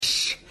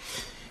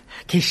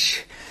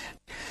киш.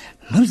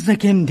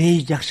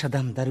 Мырзакемдей жакшы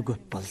адамдар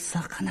көп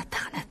болса канат.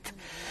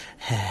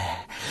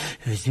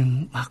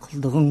 Өзүң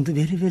макулдугуңду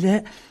берип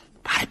эле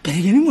барып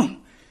бергениң.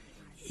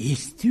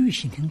 Эстүү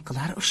ишинин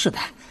кылары ушу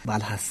да.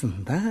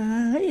 Баласында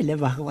эле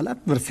багып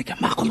алат. Мырзакем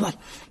макул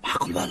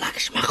бол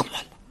акиш, макул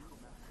бол.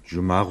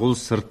 Жумагул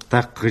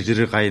сыртта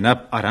кыжыры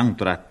кайнап араң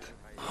турат.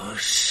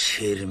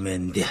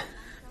 Шерменде.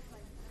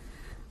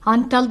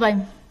 Анта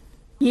албайм.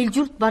 Эл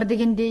журт бар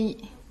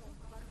дегендей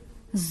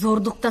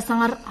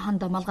зордуктасаңар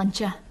андам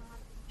алганча.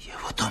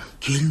 Отом,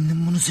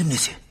 келиним мунусу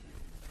эмнеси?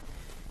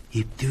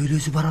 Эптеп эле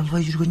өзү бара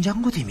албай жүргөн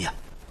жан го дейм я.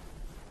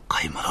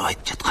 Каймалап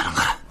айтып жатканын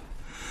кара.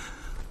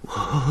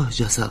 О,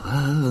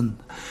 жасаган.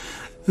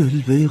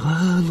 Өлбөй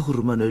кал,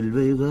 курман,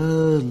 өлбөй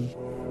кал.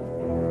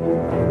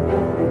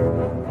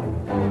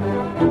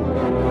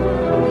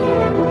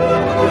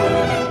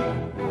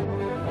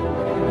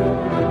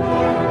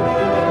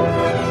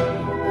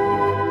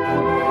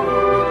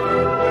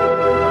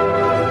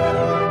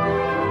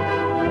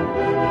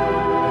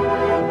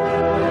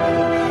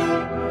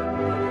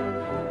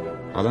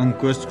 Алан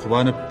көз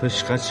кубанып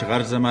тышка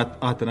чыгар замат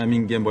атына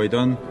минген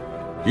бойдон,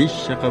 эч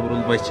жака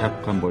бурулбай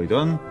чапкан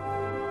бойдон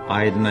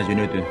айдына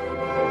жөнөдү.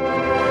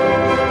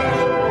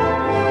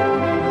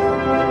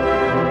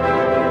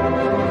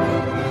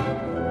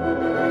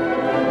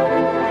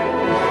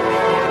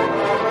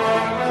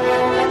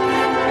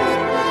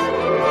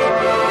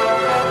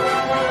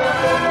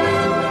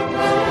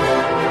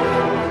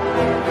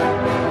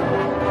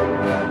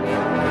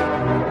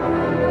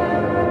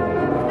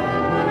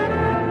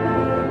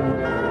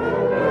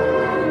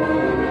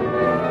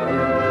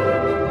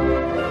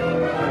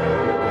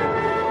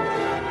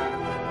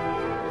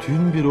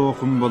 Түн бир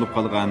окум болуп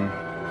калган.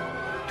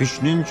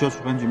 Түшүнөн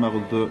чочуган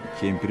Жумагулду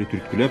кемпири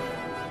түрткүлөп: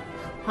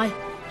 Ай,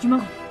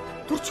 Жумагул,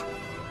 турчу.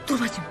 Тур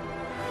бачым.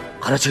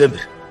 Карачы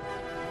кемпир.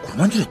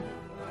 Курман жүрөт.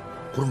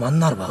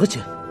 Курмандын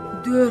арбагычы.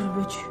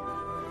 Дөрбөчү.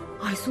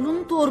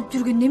 Айсулунун тооруп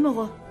жүргөн неме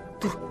го?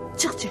 Тур,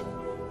 чыкчы.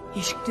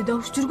 Эшикти да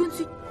уш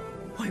жүргөнсүң.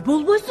 Ой,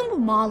 болбойсуңбу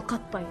маал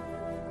катпай.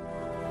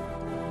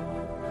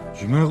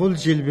 Жумагул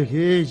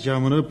желбеге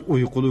жамынып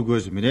уйкулуу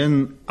көзү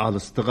менен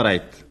алысты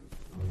карайт.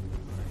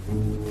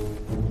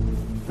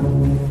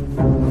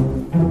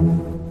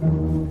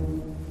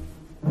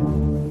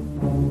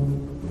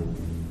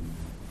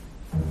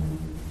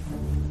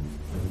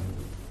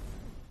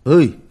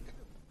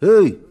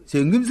 Эй,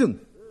 сен кимсиң?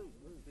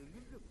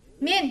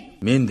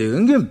 Мен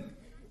деген ким?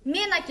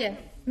 Мен аке,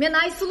 мен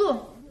Айсулуу.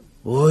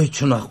 Ой,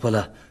 чунак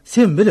бала,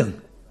 сен белең.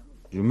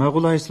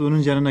 Жумагул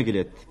Айсулунун жанына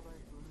келет.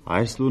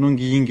 Айсулунун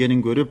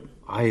кийингенин көрүп,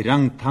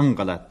 айраң таң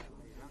калат.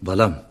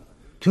 Балам,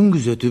 түн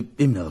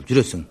күзөтүп эмне кылып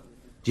жүрөсүң?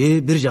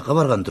 Же бир жака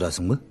барган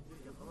турасыңбы?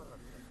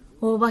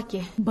 Ооба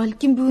аке,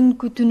 балким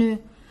бүгүнкү түнү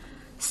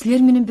силер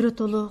менен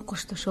биротоло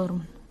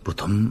коштошормун.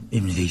 Бутум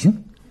эмне дейсиң?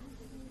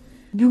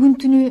 Бүгүн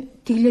түнү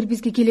тигилер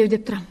бизге келеби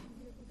деп турам.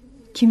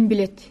 Ким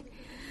билет?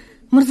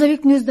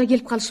 Мырзабектин өзү да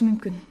келип калышы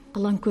мүмкүн.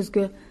 Алан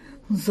көзгө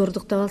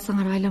зордуктап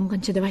алсаңар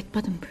айланганча деп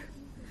айтпадымбы?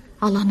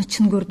 Ал аны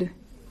чын көрдү.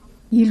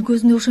 Эл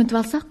көзүнө ошентип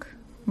алсак,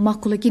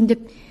 макул экен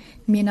деп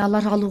мени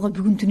алар алууга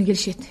бүгүн түнү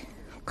келишет.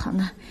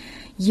 Кана,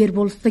 ер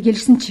болуста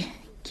келишсинчи.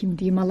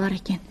 Кимди алар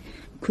экен?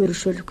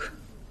 Көрүшөлүк.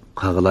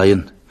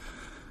 Кагылайын.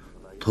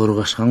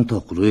 Торгашкаң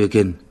токулуу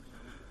экен.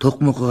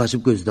 Токмокко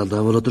качып көздү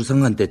алдап боло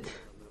турсаң антет.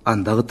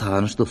 Андагы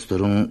тааныш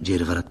досторуң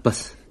жер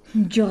каратпас.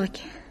 Жок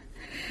аке.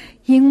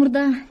 Эң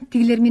мурда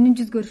тигилер менен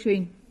жүз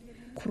көрүшөйүн.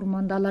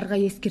 Курманды аларга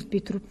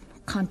эскертпей туруп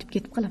кантип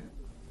кетип калам.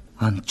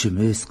 Антчы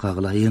эмес,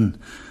 Кагылайын.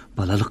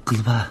 Балалык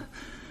кылба.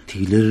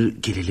 Тигилер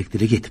келелек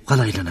деле кетип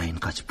кала, айланайын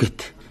качып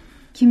кет.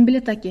 Ким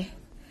билет аке?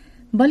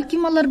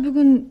 Балким алар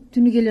бүгүн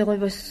түнү келе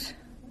койбойсуз.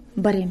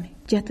 Бар эми,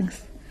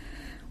 жатыңыз.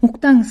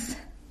 Уктаңыз.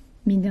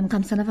 Менден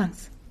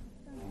камсанабаңыз.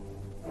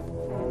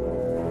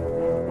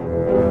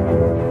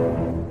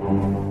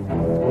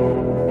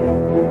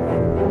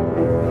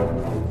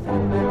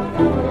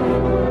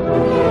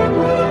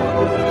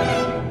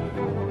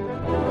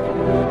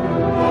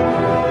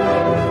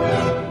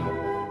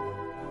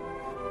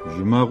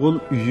 Жумагул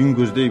үйүн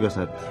көздөй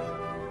басат.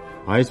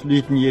 Айсулуу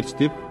итин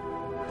ээрчитип,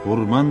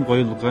 курман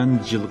коюлган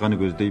жылганы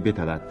көздөй бет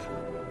алат.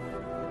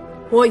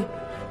 Ой,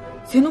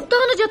 сен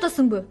уктаганы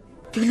жатасыңбы?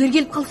 Тигилер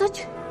келип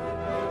калсачы?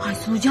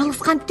 Айсулуу жалгыз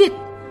кантет.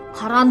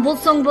 Караан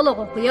болсоң боло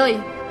кой,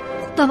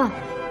 уктаба.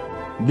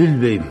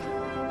 Билбейм.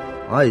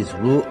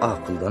 Айсулуу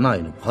акылдан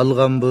айнып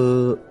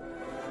калганбы?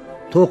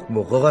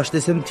 Токмокко каш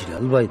десем тиле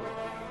албайт.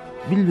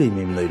 Билбейм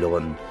эмне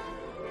ойлогонун.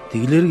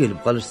 Тигилер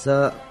келип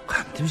калышса,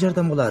 кантип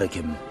жардам кылар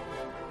экенмин?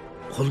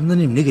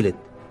 Колумдан эмне келет?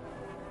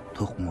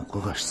 Токмокко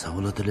кашса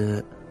болот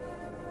эле.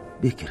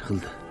 Бекер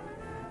кылды.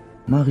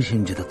 Мага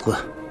ишенип жатат го.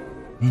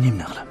 Мен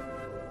эмне кылам?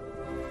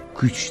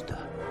 Күч да,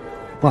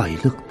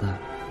 байлык да,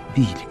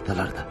 бийлик да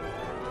аларда.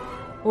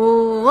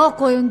 Ого,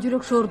 коюн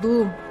жүрөк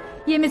шордум.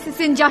 Эмеси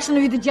сен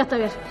жашынып үйдө жата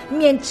бер.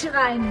 Мен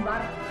чыгайын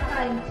бар.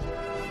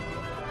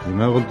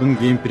 Жумагулдун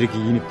кемпири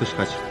кийинип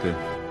тышка чыкты.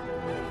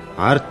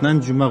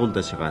 Артынан Жумагул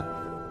да чыгат.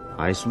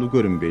 Айсулуу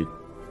көрүнбөйт.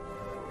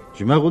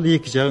 Жумагул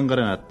эки жагын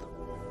каранат.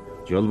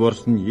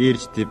 Жолборстун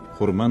ээрчитип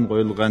курман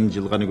коюлган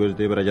жылганы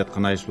көздөй бара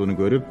жаткан Айсулууну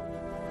көрүп,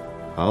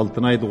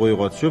 алтын айды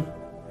койго түшүп,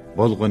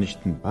 болгон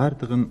иштин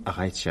бардыгын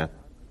ага айтышат.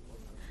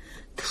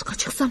 Тышка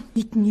чыксам,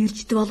 итин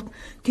ээрчитип алып,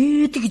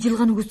 тетиги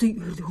жылганы көздөй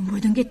өрдөгөн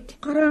бойдон кетти.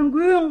 Караң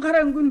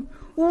күн,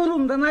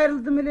 уулумдан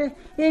айрылдым эле.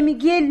 Эми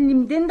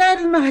келинимден да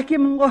айрылмак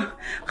экенмин го.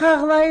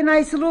 Кагылайын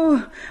Айсулуу,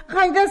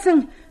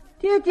 кайдасың?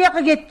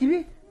 Тетияка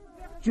кеттиби?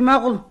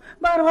 Жумагул,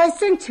 барып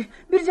айтсаңчы,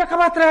 бир жака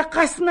батырайык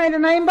кашсын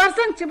айланайын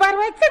барсаңчы,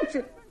 барып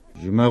айтсаңчы.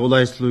 Жумагул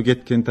Айсулуу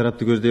кеткен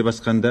тарапты көздөй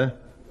басканда,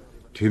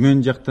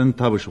 төмөн жактан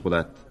табыш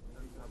угулат.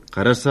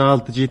 Караса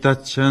 6-7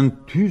 атчан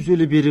түз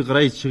эле бери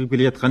карай чыгып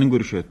келе жатканын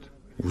көрүшөт.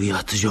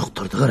 Уяты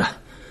жокторду кара.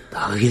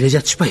 Дагы келе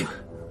жатышпайбы?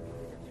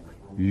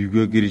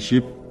 Үйгө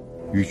киришип,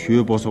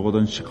 үчөө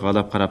босогодон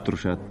шыкалап карап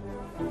турушат.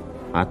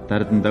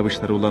 Аттардын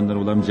дабыштары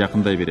улам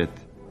жакындай берет.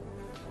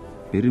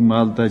 Бир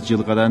маалда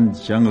жылгадан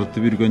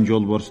жаңыртып үргөн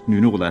жолборстун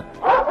үнү кулат.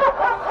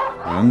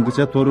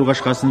 Аңгыча тору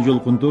кашкасын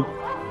жолкунтуп,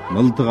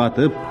 мылтык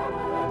атып,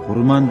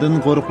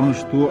 курмандын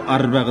коркунучтуу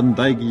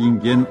арбагындай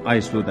кийинген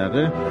Айсулуу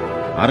дагы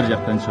ар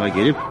жактан чыга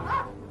келип,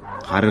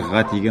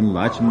 каргыга тийген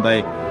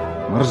лачындай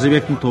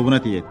Мырзабектин тобуна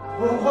тиет.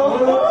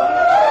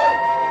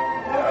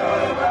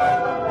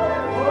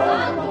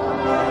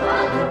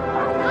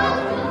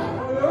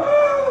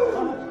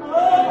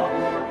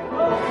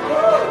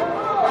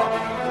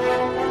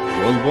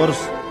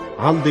 Жолборс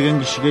ал деген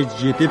кишиге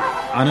жетип,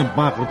 аны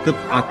бакыртып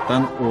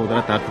аттан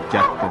оодура тартып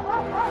жатты.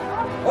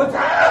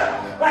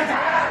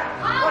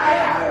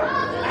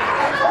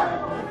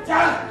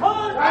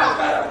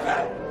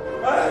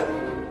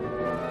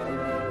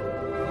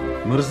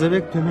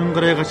 Мырзабек төмөн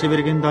карай кача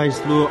бергенде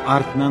Айсулуу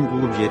артынан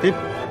кууп жетип,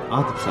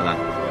 атып салат.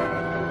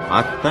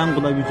 Аттан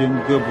кулап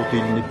үзөңгө бут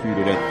илинип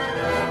сүйрөлөт.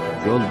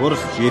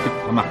 Жолборс жетип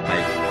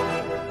тамактайт.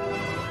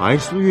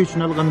 Айсулуу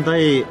өчүн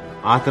алгандай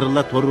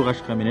атырла тору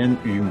кашка менен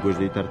үйүн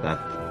көздөй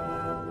тартат.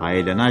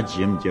 Айлана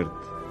жым-жырт.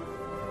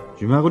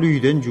 Жумагул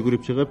үйдөн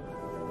жүгүрүп чыгып,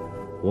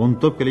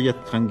 онтоп келе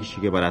жаткан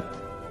кишиге барат.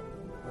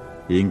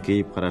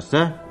 Эңкейип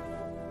караса,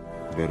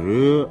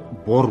 бирөө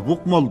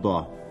борбук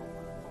молдо,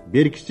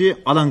 беркиси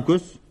алан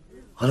көз.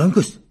 Алан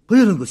көз,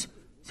 кой алан көз?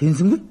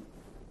 Сенсиңби?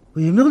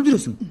 Эмне кылып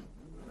жүрөсүң?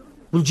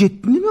 Бул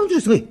жеттин эмне кылып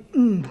жүрөсүң,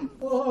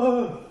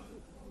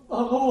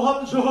 Ага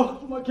уган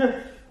жок, маке.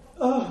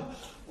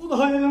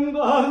 Удайымды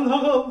арна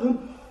калдым.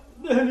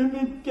 Beni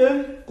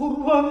mitken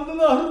kurbanın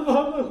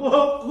armağanı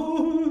hakkı.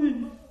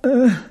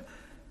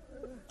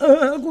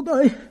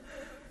 Kuday,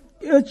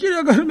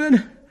 geçire kal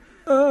beni.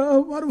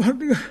 Var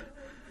diye.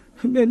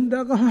 Ben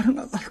de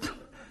kaharına kaldım.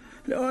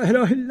 La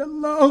ilahe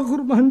illallah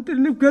kurban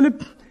dirilip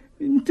gelip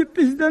intip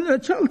bizden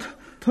çaldı.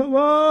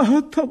 Tava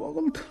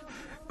kıldı.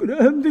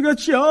 Günemdi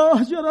geç ya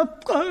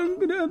yaratkan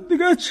günemdi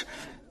geç.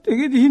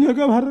 Teki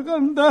dinege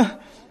varganda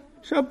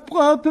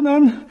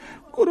şapkatınan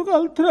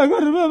kurgaltıra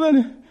görme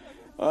beni.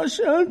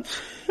 Aşant,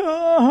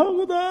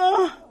 Ağda,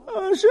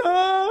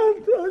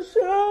 aşant.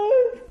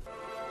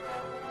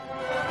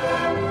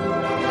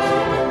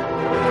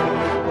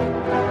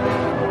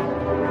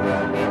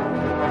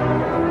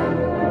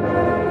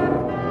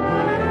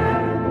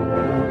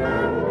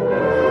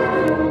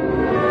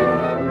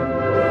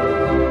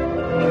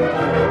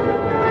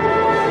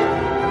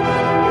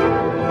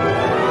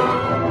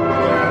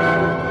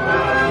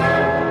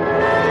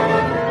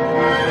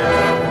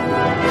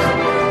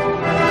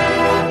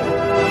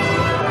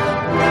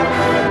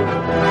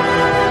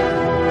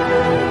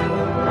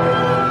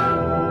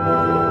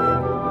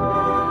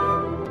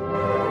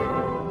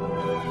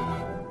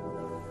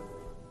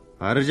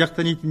 Ары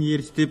жактан итин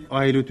ээрчитип,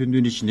 айлуу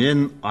түндүн ичинен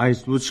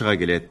Айсулуу чыга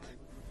келет.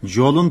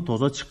 Жолун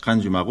тозо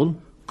чыккан Жумагул: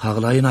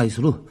 Кагылайын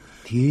Айсулуу,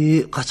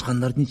 тие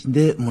качкандардын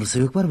ичинде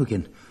Мырзабек бар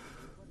бекен?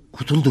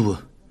 Кутулдубу?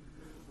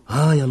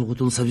 Ал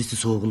кутулса бизди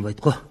соо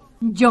кылбайт го.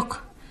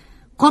 Жок,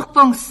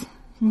 коркпоңуз,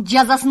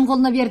 жазасын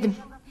колуна бердим.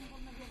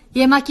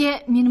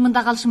 Аке, менин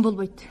мында калышым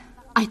болбойт.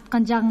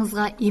 Айткан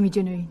жагыңызга эми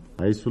жөнөйүн.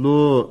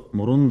 Айсулуу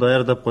мурун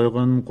даярдап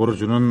койгон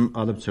куржунун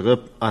алып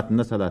чыгып,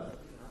 атына салат.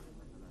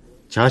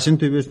 Чашын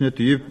төбөсүнө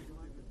түйүп,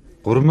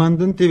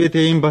 курмандын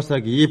тебетейин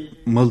баса кийип,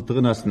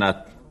 мылтыгын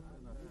асынат.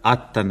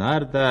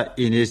 Аттанар да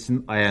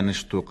энесин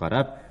аянычтуу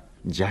карап,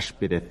 жаш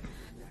берет.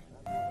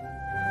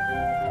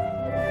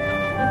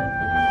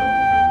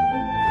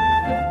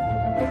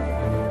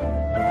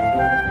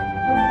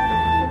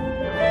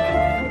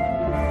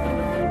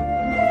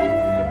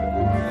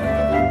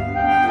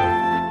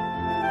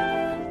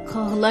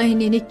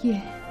 Кагылайын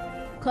энеке,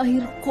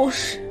 кайыр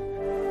кош.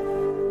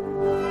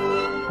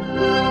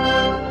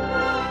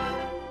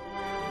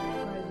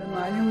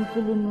 Aylanayım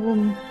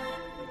kulunum.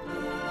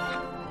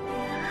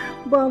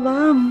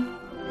 Balam.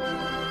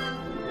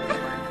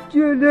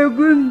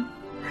 Jölөгүн,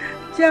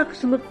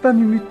 жакшылыктан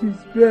үмүт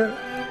үзбө.